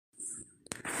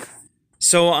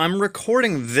So I'm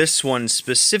recording this one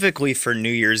specifically for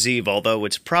New Year's Eve, although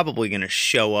it's probably going to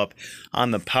show up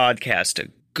on the podcast a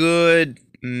good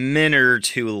minute or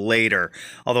two later.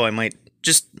 Although I might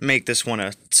just make this one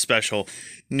a special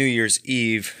New Year's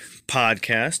Eve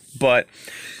podcast. But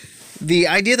the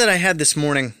idea that I had this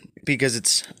morning, because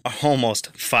it's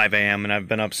almost 5 a.m. and I've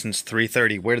been up since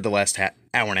 3:30, where did the last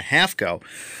hour and a half go,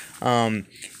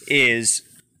 is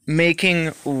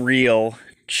making real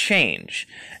change.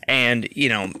 And,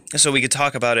 so we could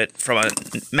talk about it from a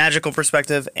magical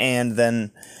perspective and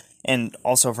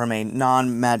also from a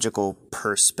non-magical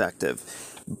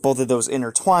perspective. Both of those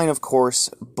intertwine, of course,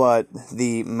 but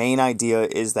the main idea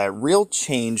is that real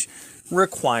change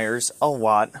requires a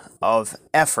lot of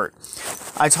effort.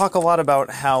 I talk a lot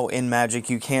about how in magic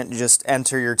you can't just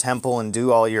enter your temple and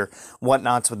do all your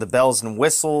whatnots with the bells and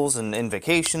whistles and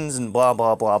invocations and blah,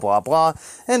 blah, blah, blah, blah,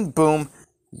 and boom,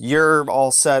 you're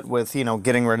all set with,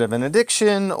 getting rid of an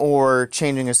addiction or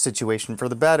changing a situation for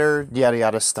the better, yada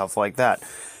yada, stuff like that.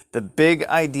 The big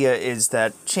idea is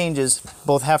that changes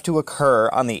both have to occur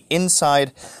on the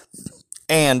inside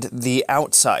and the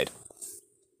outside.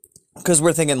 Because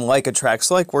we're thinking like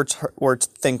attracts like, we're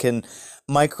thinking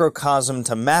microcosm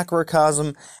to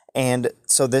macrocosm, and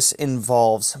so this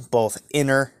involves both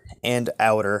inner and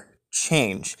outer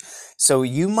change. So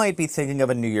you might be thinking of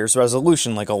a New Year's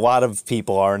resolution like a lot of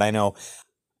people are, and I know,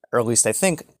 or at least I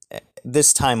think,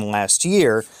 this time last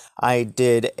year I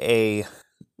did a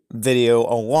video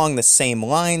along the same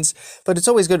lines, but it's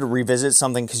always good to revisit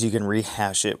something because you can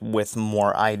rehash it with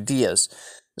more ideas.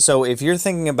 So if you're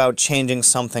thinking about changing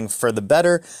something for the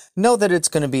better, know that it's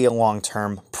going to be a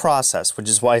long-term process, which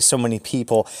is why so many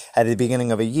people at the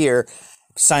beginning of a year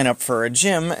sign up for a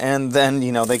gym and then,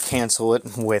 they cancel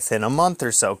it within a month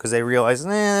or so because they realize,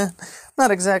 I'm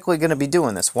not exactly going to be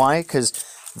doing this. Why? Because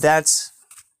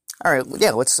all right,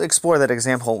 yeah, let's explore that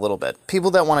example a little bit.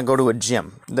 People that want to go to a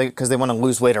gym because they want to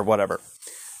lose weight or whatever.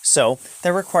 So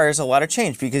that requires a lot of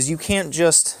change because you can't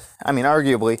just,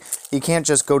 arguably, you can't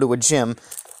just go to a gym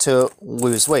to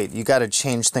lose weight. You got to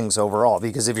change things overall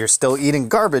because if you're still eating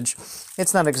garbage,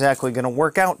 it's not exactly going to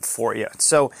work out for you.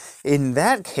 So in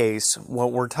that case,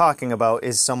 what we're talking about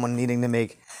is someone needing to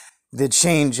make the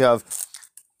change of,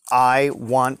 I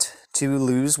want to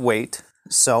lose weight,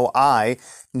 so I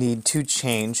need to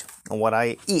change what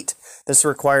I eat. This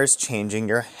requires changing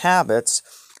your habits.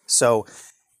 So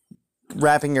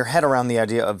wrapping your head around the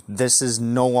idea of this is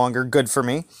no longer good for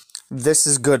me, this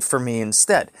is good for me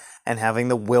instead, and having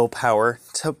the willpower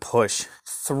to push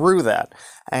through that.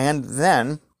 And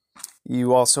then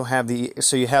you also have you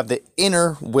have the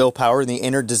inner willpower, the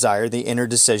inner desire, the inner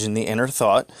decision, the inner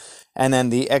thought, and then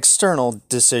the external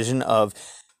decision of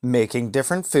making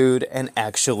different food and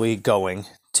actually going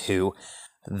to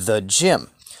the gym.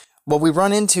 What we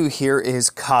run into here is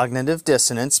cognitive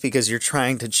dissonance because you're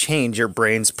trying to change your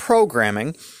brain's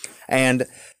programming, and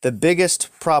the biggest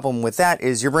problem with that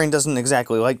is your brain doesn't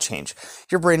exactly like change.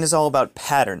 Your brain is all about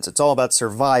patterns. It's all about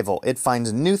survival. It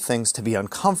finds new things to be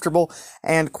uncomfortable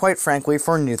and, quite frankly,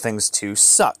 for new things to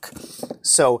suck.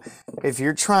 So if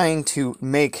you're trying to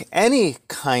make any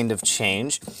kind of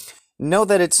change, know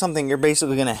that it's something you're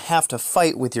basically going to have to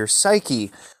fight with your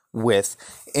psyche with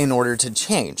in order to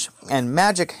change. And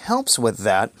magic helps with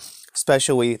that,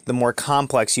 especially the more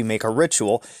complex you make a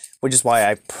ritual, which is why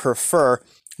I prefer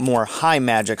more high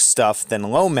magic stuff than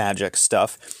low magic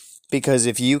stuff, because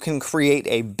if you can create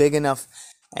a big enough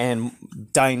and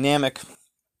dynamic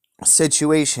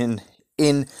situation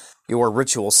in your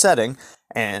ritual setting,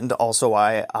 and also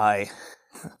I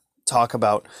talk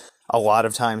about a lot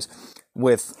of times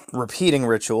with repeating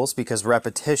rituals because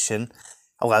repetition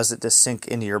allows it to sink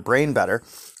into your brain better.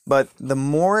 But the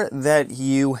more that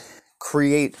you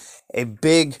create a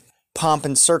big pomp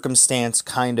and circumstance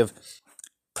kind of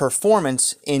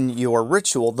performance in your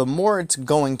ritual, the more it's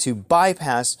going to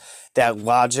bypass that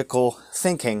logical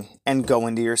thinking and go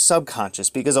into your subconscious.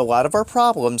 Because a lot of our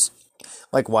problems,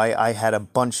 like why I had a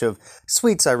bunch of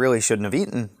sweets I really shouldn't have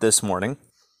eaten this morning,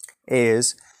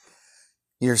 is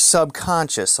your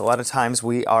subconscious. A lot of times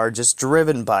we are just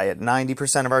driven by it.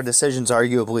 90% of our decisions,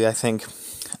 arguably, I think,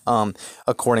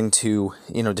 according to,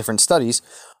 different studies,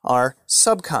 are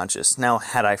subconscious. Now,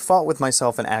 had I fought with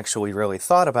myself and actually really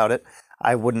thought about it,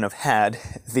 I wouldn't have had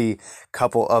the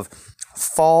couple of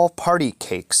fall party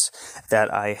cakes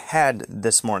that I had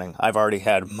this morning. I've already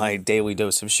had my daily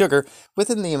dose of sugar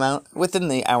within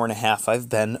the hour and a half I've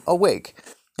been awake.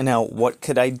 And now, what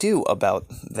could I do about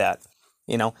that?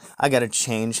 I got to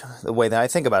change the way that I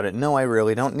think about it. No, I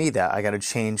really don't need that. I got to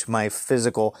change my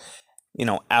physical,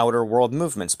 outer world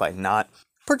movements by not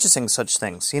purchasing such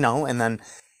things, and then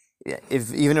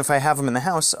even if I have them in the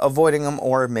house, avoiding them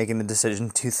or making the decision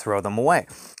to throw them away.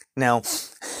 Now,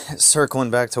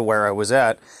 circling back to where I was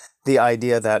at, the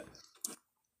idea that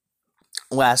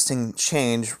lasting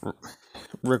change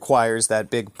requires that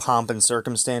big pomp and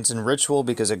circumstance and ritual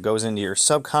because it goes into your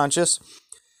subconscious.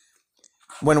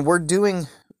 When we're doing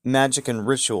magic and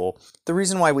ritual, the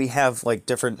reason why we have like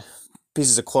different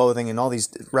pieces of clothing and all these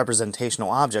representational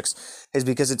objects is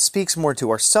because it speaks more to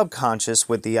our subconscious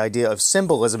with the idea of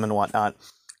symbolism and whatnot,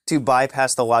 to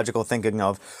bypass the logical thinking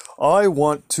of, I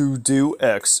want to do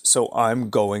X, so I'm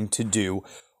going to do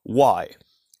Y.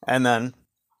 And then,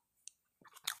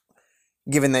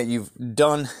 given that you've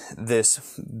done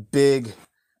this big,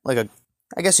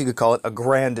 I guess you could call it a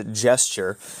grand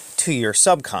gesture to your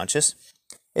subconscious,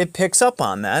 it picks up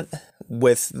on that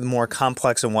with more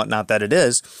complex and whatnot that it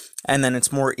is, and then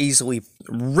it's more easily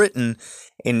written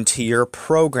into your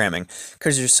programming,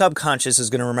 because your subconscious is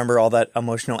going to remember all that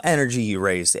emotional energy you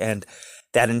raised and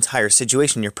that entire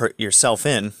situation you put yourself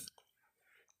in,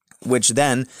 which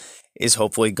then is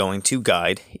hopefully going to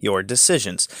guide your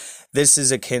decisions. This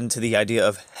is akin to the idea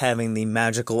of having the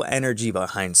magical energy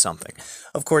behind something.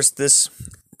 Of course, this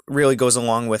really goes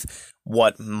along with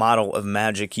what model of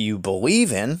magic you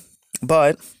believe in,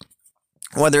 but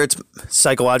whether it's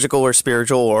psychological or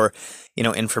spiritual or,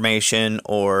 information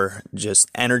or just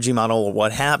energy model or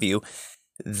what have you,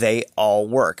 they all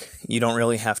work. You don't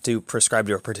really have to prescribe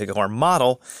to a particular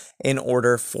model in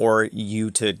order for you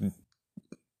to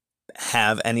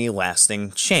have any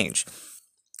lasting change.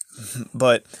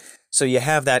 But so you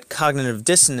have that cognitive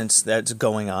dissonance that's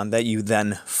going on that you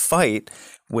then fight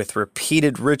with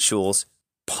repeated rituals,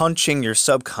 punching your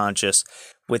subconscious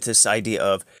with this idea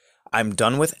of, I'm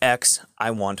done with X,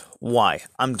 I want Y.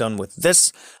 I'm done with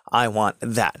this, I want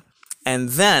that. And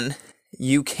then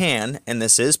you can, and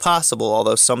this is possible,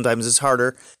 although sometimes it's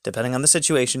harder depending on the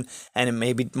situation, and it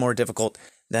may be more difficult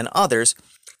than others,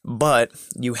 but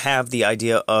you have the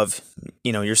idea of,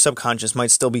 your subconscious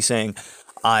might still be saying,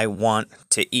 I want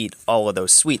to eat all of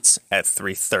those sweets at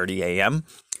 3:30 a.m.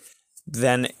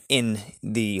 Then in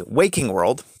the waking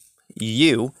world,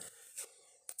 you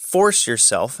force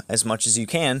yourself as much as you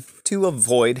can to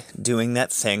avoid doing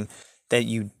that thing that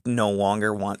you no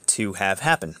longer want to have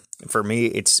happen. For me,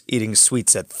 it's eating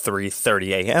sweets at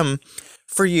 3:30 a.m.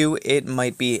 For you, it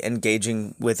might be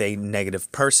engaging with a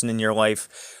negative person in your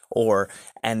life, or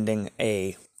ending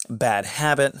a bad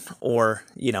habit, or,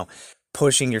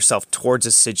 pushing yourself towards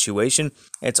a situation.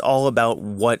 It's all about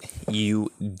what you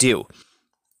do.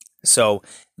 So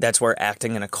that's where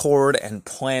acting in accord and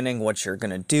planning what you're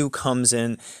going to do comes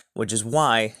in, which is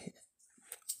why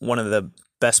one of the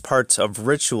best parts of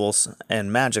rituals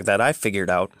and magic that I figured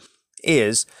out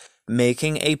is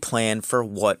making a plan for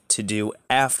what to do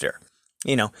after.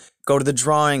 Go to the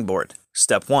drawing board.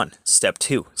 Step 1, step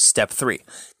 2, step 3.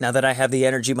 Now that I have the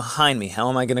energy behind me, how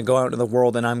am I going to go out into the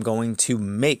world and I'm going to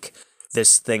make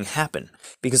this thing happen?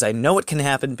 Because I know it can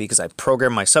happen, because I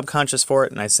programmed my subconscious for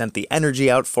it and I sent the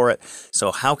energy out for it.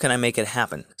 So how can I make it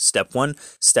happen? Step 1,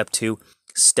 step 2,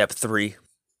 step 3,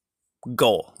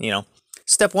 goal.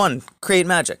 Step 1, create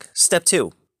magic. Step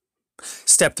 2,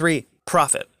 step 3,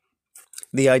 profit.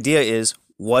 The idea is,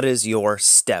 what is your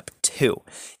step 2?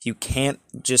 You can't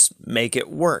just make it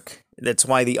work. That's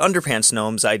why the underpants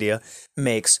gnomes idea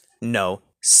makes no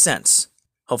sense.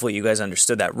 Hopefully you guys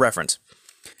understood that reference.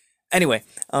 Anyway,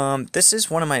 this is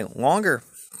one of my longer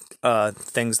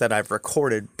things that I've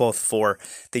recorded, both for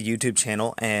the YouTube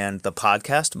channel and the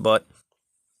podcast, but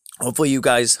hopefully you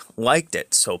guys liked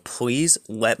it. So please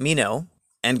let me know,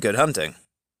 and good hunting.